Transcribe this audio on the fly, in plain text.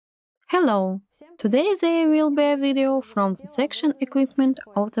Hello! Today there will be a video from the section equipment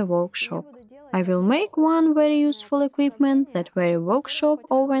of the workshop. I will make one very useful equipment that very workshop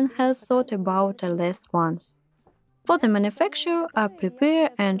often has thought about at least once. For the manufacture, I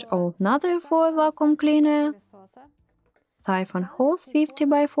prepare and old nozzle for a vacuum cleaner, siphon hose 50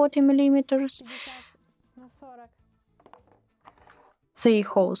 by 40 mm, 3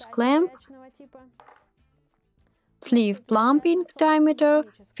 hose clamp, sleeve plumbing diameter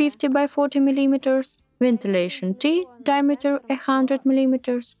 50 by 40 mm, ventilation T diameter 100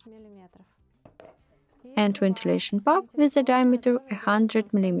 mm, and ventilation pipe with a diameter 100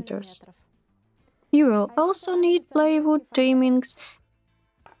 mm. You will also need plywood trimmings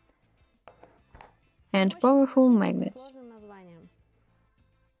and powerful magnets.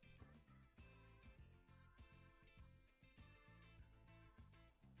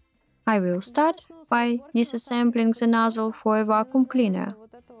 I will start by disassembling the nozzle for a vacuum cleaner.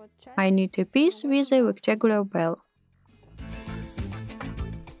 I need a piece with a rectangular bell.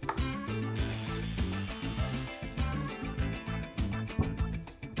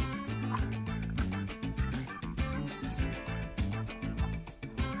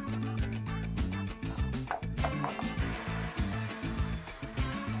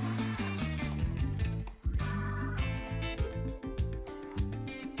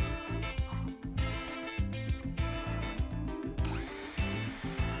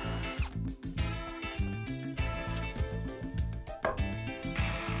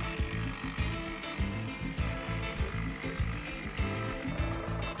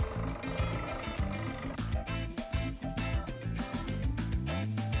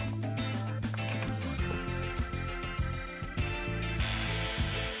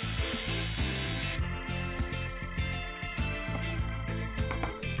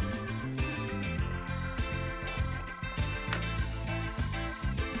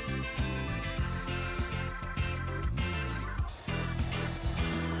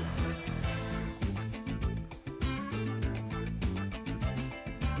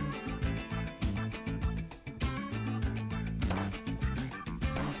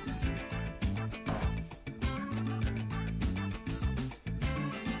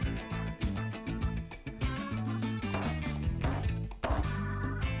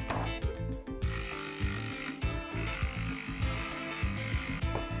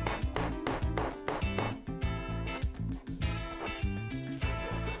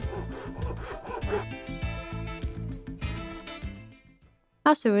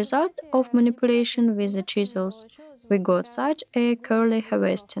 As a result of manipulation with the chisels, we got such a curly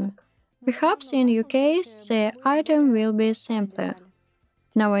harvesting. Perhaps in your case the item will be simpler.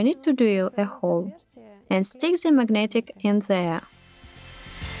 Now I need to drill a hole and stick the magnetic in there.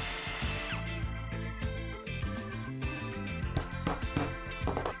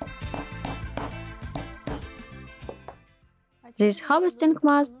 This harvesting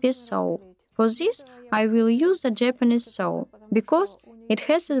must be saw. For this, I will use the Japanese saw, because it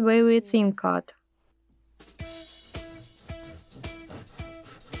has a very thin cut.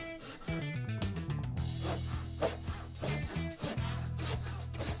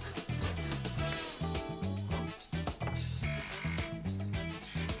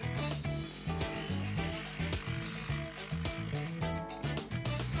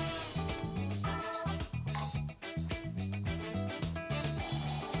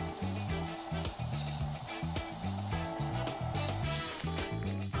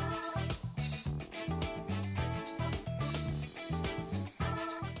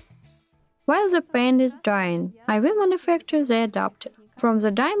 While the paint is drying, I will manufacture the adapter. From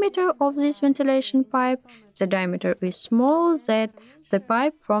the diameter of this ventilation pipe, the diameter is smaller than the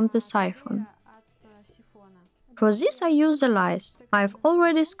pipe from the siphon. For this I use the lice. I've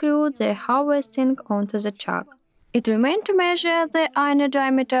already screwed the harvesting onto the chuck. It remains to measure the inner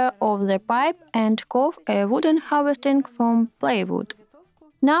diameter of the pipe and carve a wooden harvesting from plywood.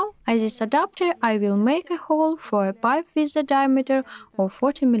 Now, as this adapter, I will make a hole for a pipe with a diameter of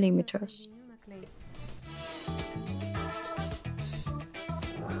 40 mm.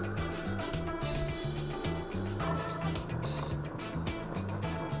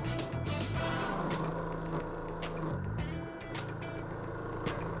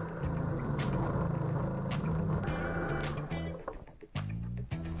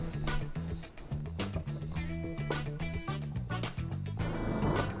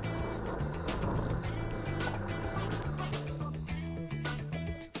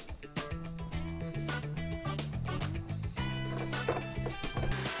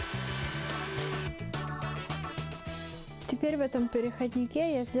 Теперь в этом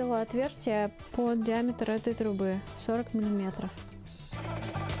переходнике я сделала отверстие под диаметр этой трубы 40 мм.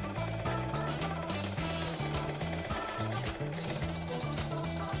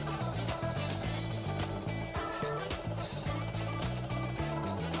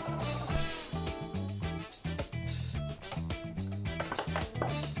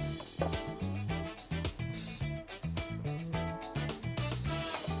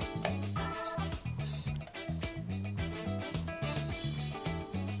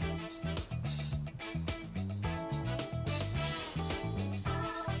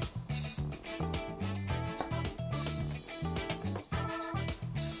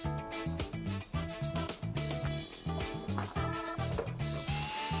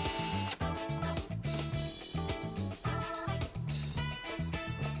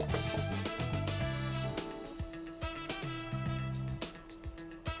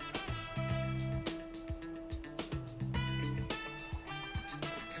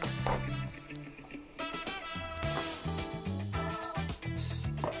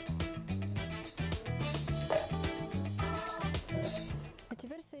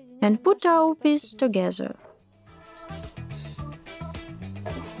 and put our pieces together.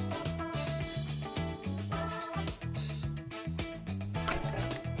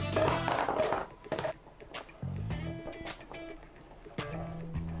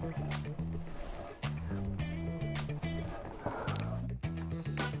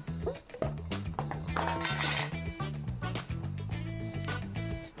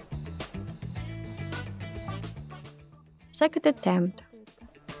 Second attempt.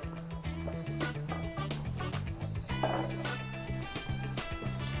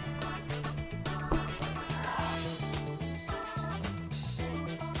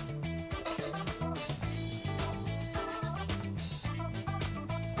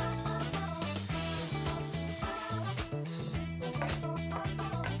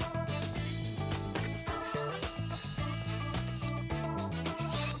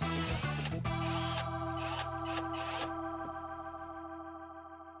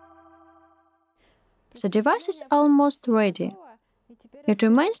 The device is almost ready. It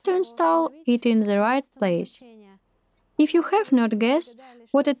remains to install it in the right place. If you have not guessed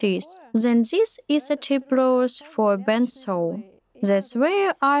what it is, then this is a chip blower for a bandsaw. That's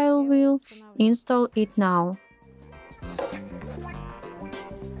where I will install it now.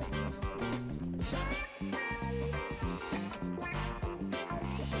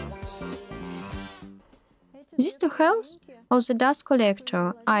 These two halves of the dust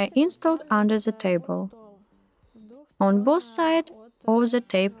collector I installed under the table, on both sides of the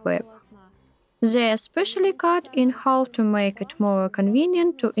tape web. They are specially cut in half to make it more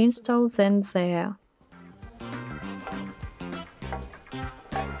convenient to install than there.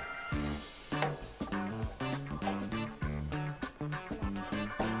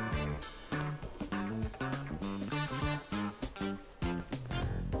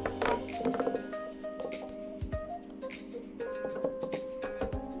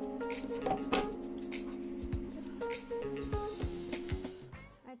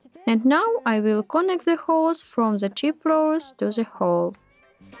 And now I will connect the hose from the chip blowers to the hole.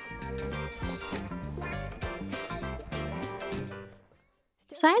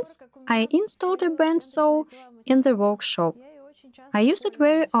 Since I installed a bandsaw in the workshop, I use it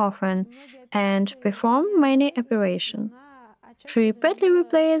very often and perform many operations. She repeatedly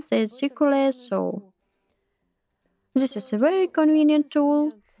replaces the circular saw. This is a very convenient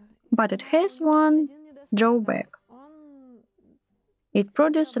tool, but it has one drawback. It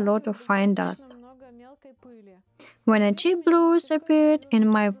produces a lot of fine dust. When a chip blower appeared in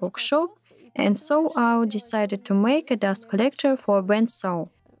my workshop, and so I decided to make a dust collector for a bandsaw.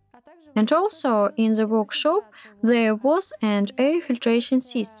 And also in the workshop there was an air filtration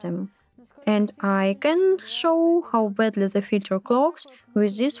system, and I can show how badly the filter clogs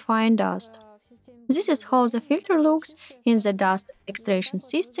with this fine dust. This is how the filter looks in the dust extraction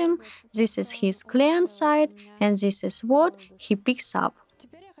system. This is his clean side, and this is what he picks up.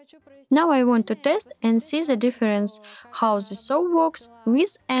 Now I want to test and see the difference how the saw works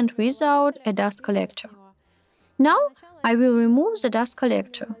with and without a dust collector. Now I will remove the dust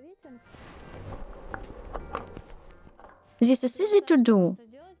collector. This is easy to do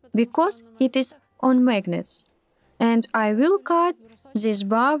because it is on magnets, and I will cut this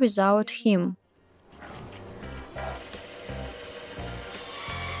bar without him.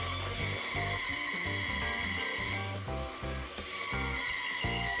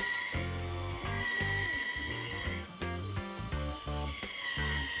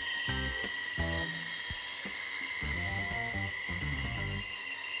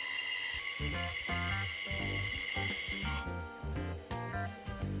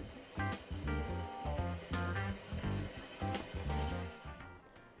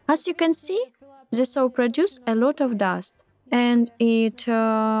 As you can see, the saw produces a lot of dust, and it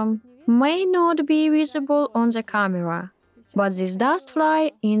may not be visible on the camera, but this dust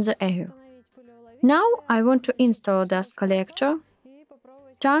flies in the air. Now I want to install a dust collector,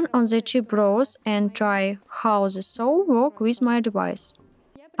 turn on the chip blowers and try how the saw works with my device.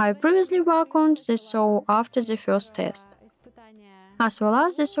 I previously vacuumed the saw after the first test, as well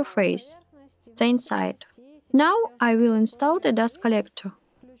as the surface, the inside. Now I will install the dust collector.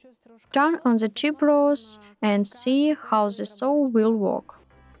 Turn on the chip blowers and see how the saw will work.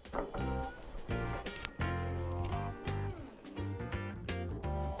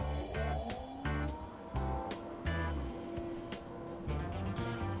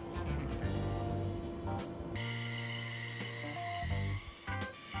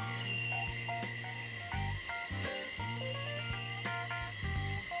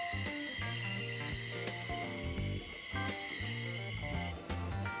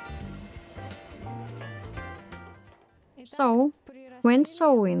 So, When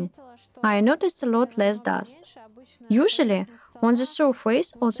sewing, I noticed a lot less dust, usually on the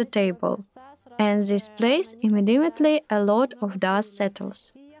surface of the table, and this place immediately a lot of dust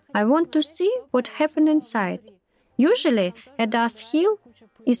settles. I want to see what happened inside. Usually, a dust hill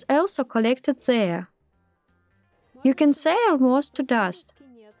is also collected there. You can say almost to dust.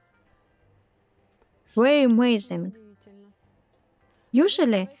 Very amazing.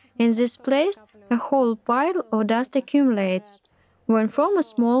 Usually, in this place, a whole pile of dust accumulates when from a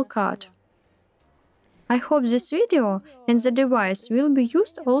small cut. I hope this video and the device will be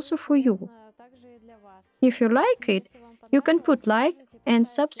used also for you. If you like it, you can put like and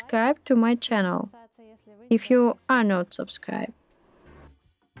subscribe to my channel if you are not subscribed.